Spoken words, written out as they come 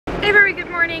A very good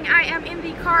morning. I am in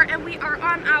the car and we are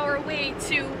on our way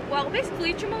to, well,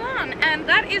 basically to Milan, and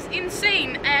that is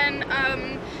insane. And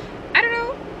I don't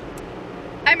know,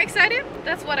 I'm excited,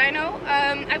 that's what I know.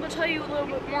 I will tell you a little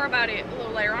bit more about it a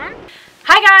little later on.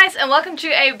 Hi guys, and welcome to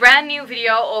a brand new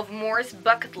video of Moore's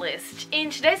Bucket List. In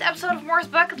today's episode of Moore's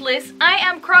Bucket List, I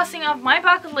am crossing off my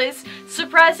bucket list,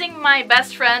 surprising my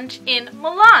best friend in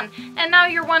Milan. And now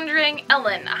you're wondering,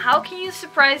 Ellen, how can you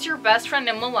surprise your best friend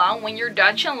in Milan when you're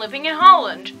Dutch and living in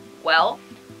Holland? Well,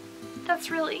 that's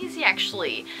real easy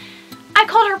actually. I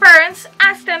called her parents,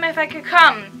 asked them if I could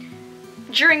come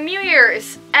during New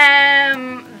Year's,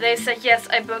 and they said yes.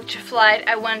 I booked a flight,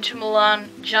 I went to Milan,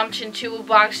 jumped into a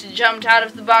box, jumped out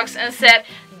of the box and said,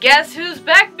 guess who's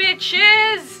back,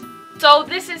 bitches? So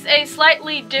this is a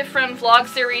slightly different vlog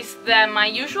series than my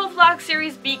usual vlog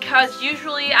series because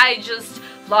usually I just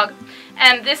vlog,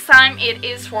 and this time it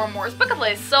is for Moore's Bucket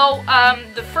List. So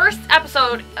the first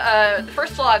episode, the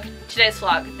first vlog, today's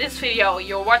vlog, this video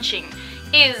you're watching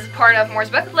is part of Moore's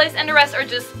Bucket List, and the rest are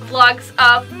just vlogs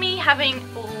of me having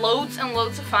loads and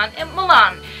loads of fun in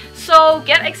Milan. So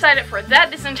get excited for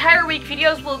that. This entire week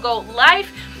videos will go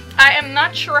live. I am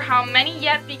not sure how many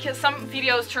yet because some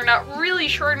videos turned out really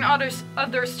short and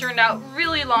others turned out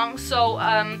really long. So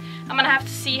I'm gonna have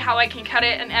to see how I can cut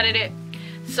it and edit it.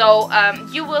 So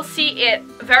you will see it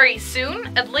very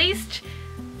soon, at least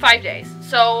 5 days.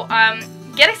 So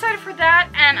get excited for that,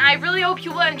 and I really hope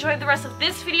you will enjoy the rest of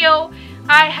this video.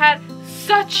 I had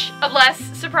such a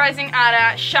blast surprising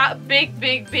Ada. Big,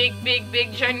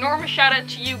 ginormous shout out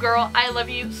to you, girl. I love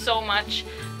you so much,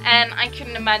 and I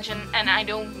couldn't imagine, and I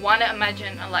don't want to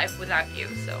imagine a life without you.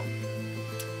 So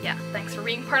yeah, thanks for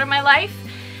being part of my life,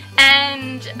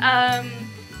 and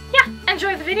yeah,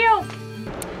 enjoy the video.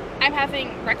 I'm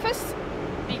having breakfast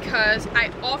because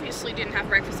I obviously didn't have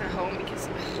breakfast at home because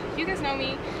you guys know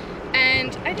me.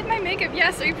 And I did my makeup,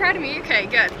 yes, are you proud of me? Okay,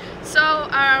 good. So,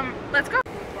 let's go.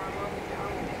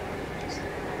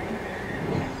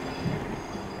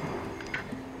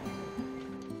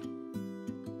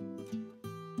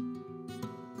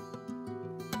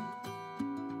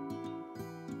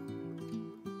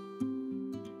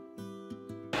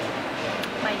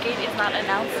 My gate is not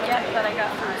announced yet, but I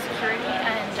got through security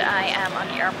and I am on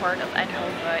the airport of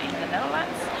Eindhoven in the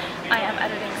Netherlands. I am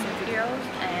editing some videos,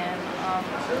 and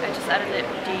I just edited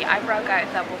the eyebrow guide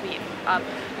that will be up.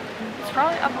 It's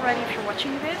probably up already if you're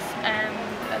watching this, and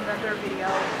another video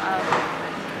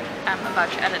I'm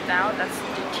about to edit now. That's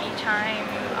the tea time,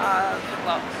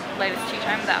 well, latest tea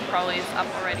time, that probably is up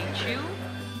already too.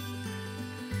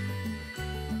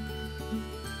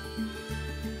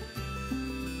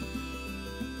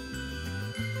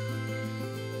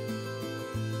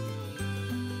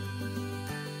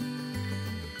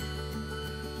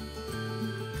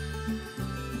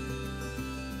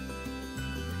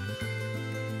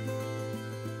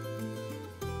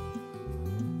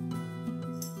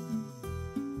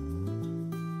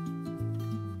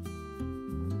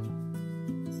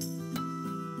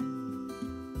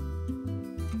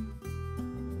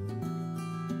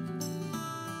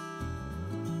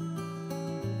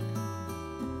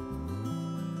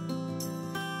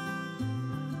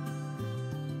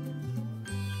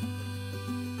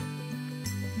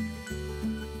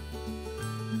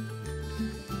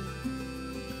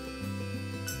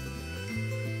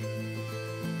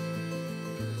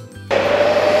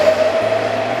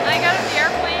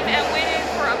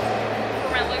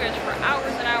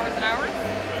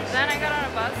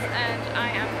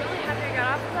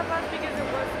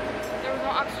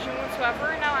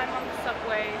 Now I'm on the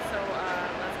subway, so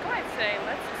let's go and say,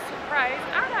 let's surprise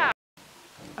Ada.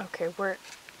 Okay, we're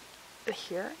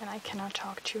here and I cannot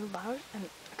talk too loud, and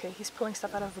okay, he's pulling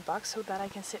stuff out of the box so that I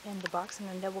can sit in the box, and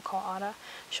then they will call Ada,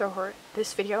 show her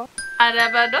this video. Ada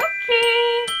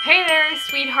Badoki! Hey there,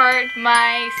 sweetheart,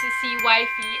 my sissy,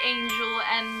 wifey, angel,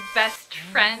 and best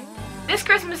friend. This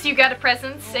Christmas you got a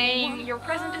present saying your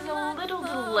present is a little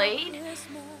delayed,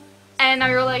 and now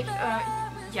you're like,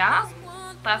 yeah?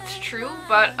 That's true,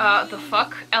 but the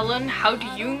fuck, Ellen, how do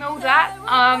you know that?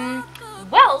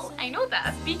 Well, I know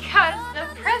that because the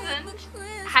present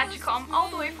had to come all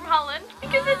the way from Holland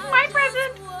because it's my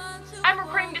present. I'm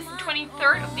recording this the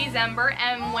 23rd of December,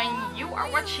 and when you are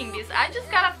watching this, I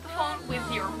just got off the phone with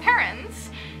your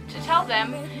parents to tell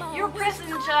them your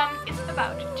present is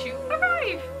about to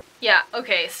arrive. Yeah,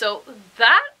 okay, so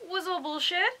that was all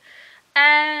bullshit,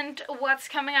 and what's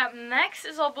coming up next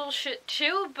is all bullshit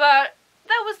too, but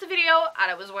that was the video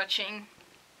I was watching.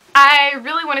 I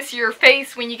really want to see your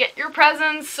face when you get your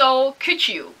presents, so could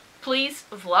you please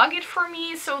vlog it for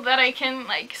me so that I can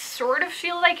like sort of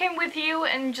feel like I'm with you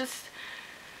and just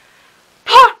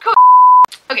podcast.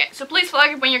 Okay, so please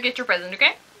flag it when you get your present,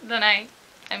 okay? Then I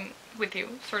am with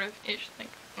you, sort of, ish, like.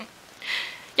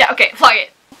 Yeah, okay, flag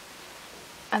it.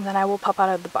 And then I will pop out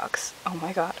of the box. Oh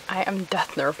my god, I am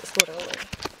death nervous, literally.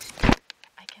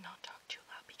 I cannot talk too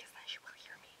loud because then she will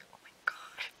hear me. Oh my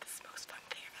god, this is the most fun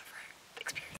thing I've ever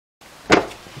experienced.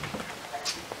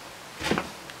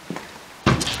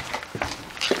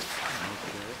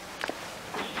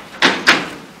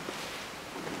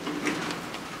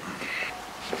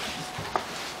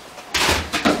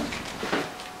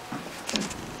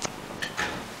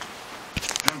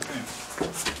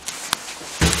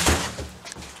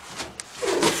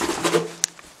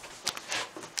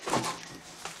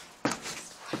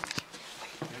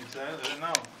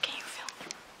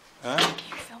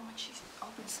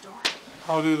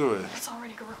 How do you do it? It's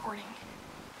already recording.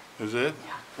 Is it?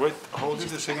 Yeah. Wait, hold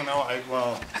it a second now. I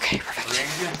will okay, perfect. ring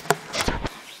you.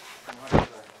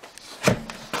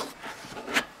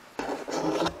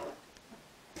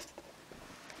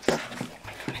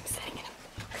 I'm setting it up.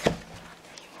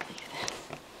 Can you believe this?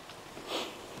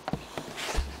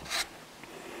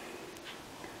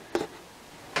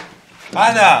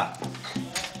 Ada!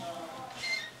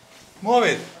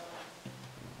 Muoviti!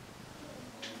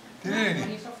 Ti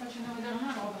vedi?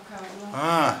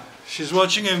 Ah, she's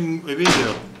watching a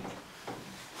video.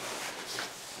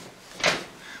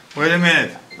 Wait a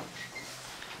minute.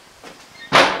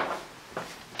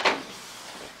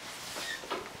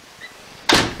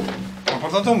 Ho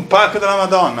portato un pacco della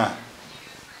Madonna.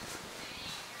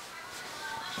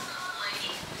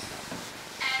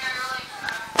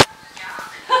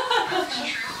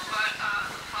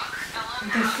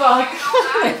 The fuck?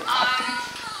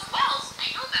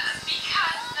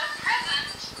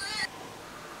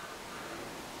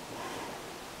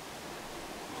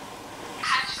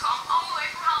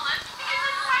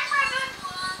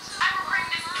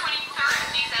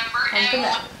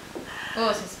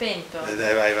 Oh, si è spento.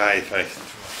 Dai, vai, fai.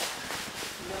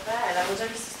 Vabbè, l'avevo già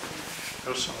visto.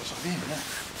 Lo so, vieni, dai.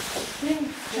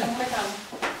 Vieni, aspettiamo.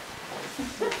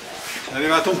 È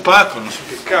arrivato un pacco, non so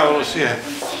che cavolo sia.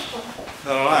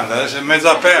 Dall'Olanda, adesso è mezzo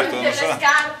aperto, non so.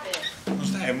 Scarpe. Non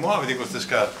stai, muoviti con queste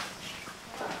scarpe.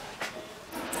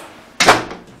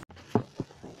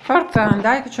 Forza,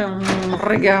 dai che c'è un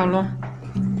regalo.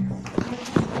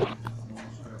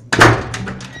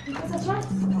 Cosa c'è?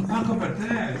 Un pacco per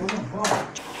te, guarda un po'.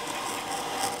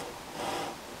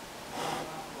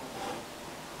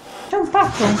 C'è un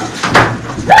pacco.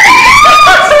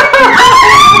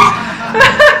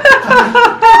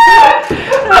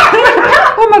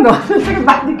 Oh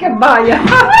madonna, che baia.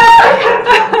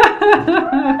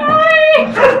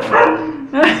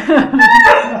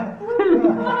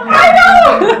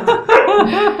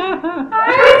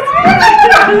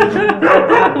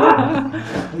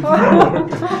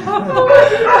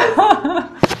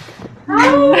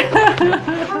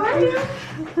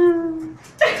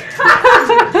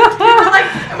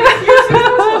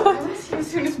 As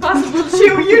soon as possible,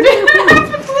 Chew, you didn't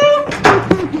have a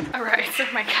clue. Alright, so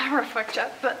my camera fucked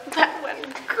up, but that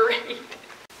went great.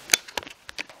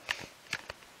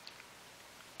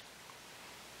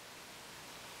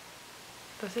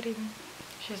 Does it even?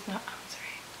 She's not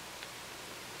answering.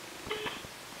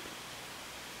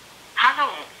 Hallo,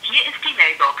 hier ist die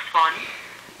Mailbox von...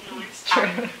 It's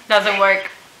true. Doesn't work.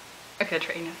 Okay,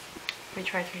 try Ines. We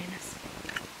try to Ines.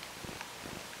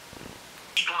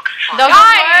 Doesn't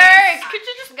work! Could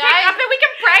you just pick up and we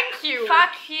can prank you?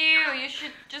 Fuck you. You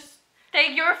should just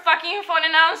take your fucking phone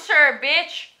and answer,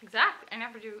 bitch. Exactly. I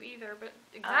never do either, but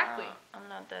exactly. I'm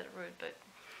not that rude, but...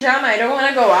 Jam, I don't want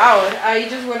to go out. I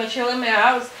just want to chill in my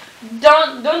house.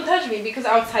 Don't touch me because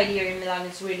outside here in Milan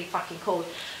it's really fucking cold.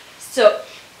 So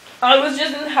I was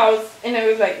just in the house and I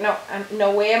was like,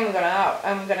 no way I'm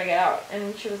gonna get out.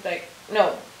 And she was like,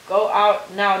 no, go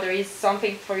out now. There is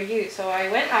something for you. So I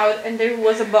went out and there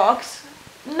was a box.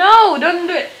 No, don't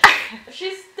do it.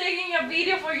 She's taking a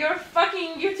video for your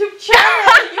fucking YouTube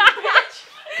channel, you bitch.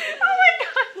 Oh my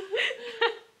god.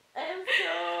 And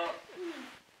so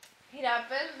it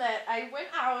happened that I went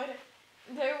out,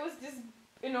 there was this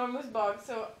enormous box,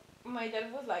 so my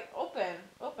dad was like, open,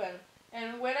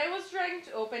 and when I was trying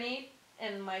to open it,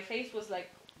 and my face was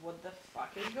like, what the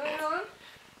fuck is going on?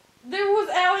 There was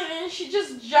Ellen and she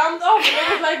just jumped off and I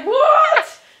was like,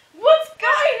 what? What's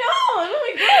going on? Oh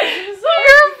my god, it was so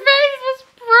Your face was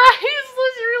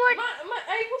priceless, you were like...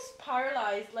 I was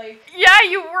paralyzed, like... Yeah,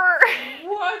 you were.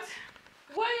 What?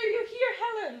 Why are you here,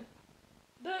 Helen?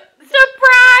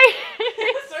 Surprise!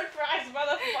 Surprise,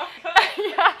 motherfucker!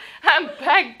 Yeah, I'm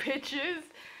back, bitches.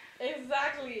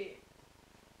 Exactly.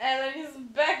 Ellen is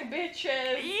back,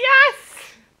 bitches. Yes!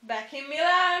 Back in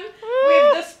Milan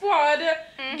with the squad.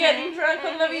 getting drunk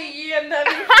on the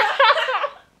BMW.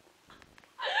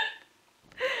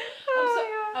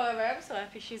 However, I'm so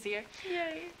happy she's here.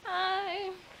 Yay.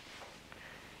 Hi.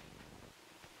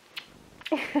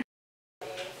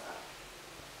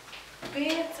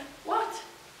 Pizza. What?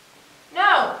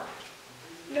 No.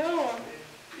 No.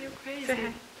 You're crazy. Say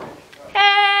hi.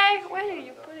 Hey, where are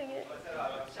you putting it?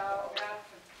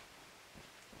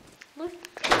 Look,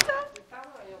 pizza.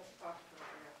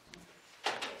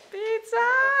 Pizza.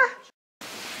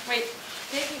 Wait,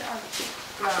 take it on the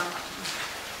ground.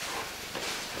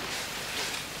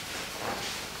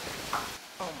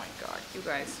 Oh my god, you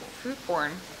guys. Food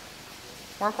porn.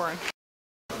 More porn.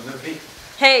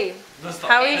 Hey,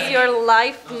 how is your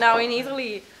life now in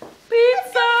Italy?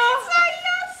 Pizza!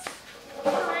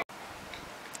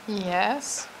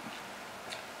 Yes.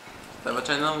 Stai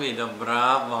facendo un video,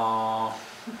 bravo!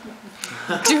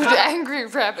 Dude, angry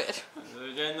rabbit.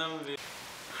 Stai facendo un video.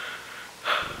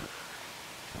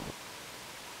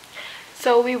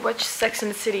 So we watched Sex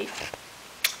and the City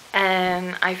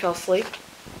and I fell asleep.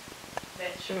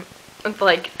 With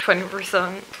like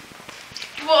 20%.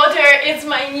 Water is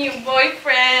my new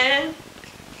boyfriend.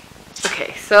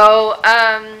 Okay, so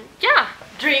yeah.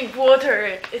 Drink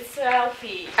water, it's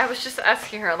healthy. I was just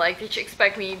asking her, like, did you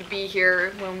expect me to be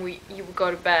here when you would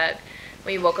go to bed?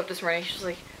 When you woke up this morning, she was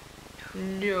like,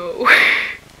 no.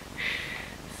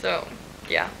 So,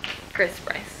 yeah, great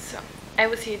surprise. So, I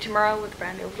will see you tomorrow with a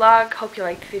brand new vlog. Hope you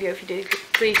liked the video. If you did,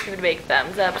 please give it a big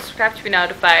thumbs up. Subscribe to be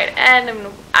notified. And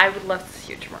I would love to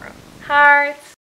see you tomorrow. Hearts.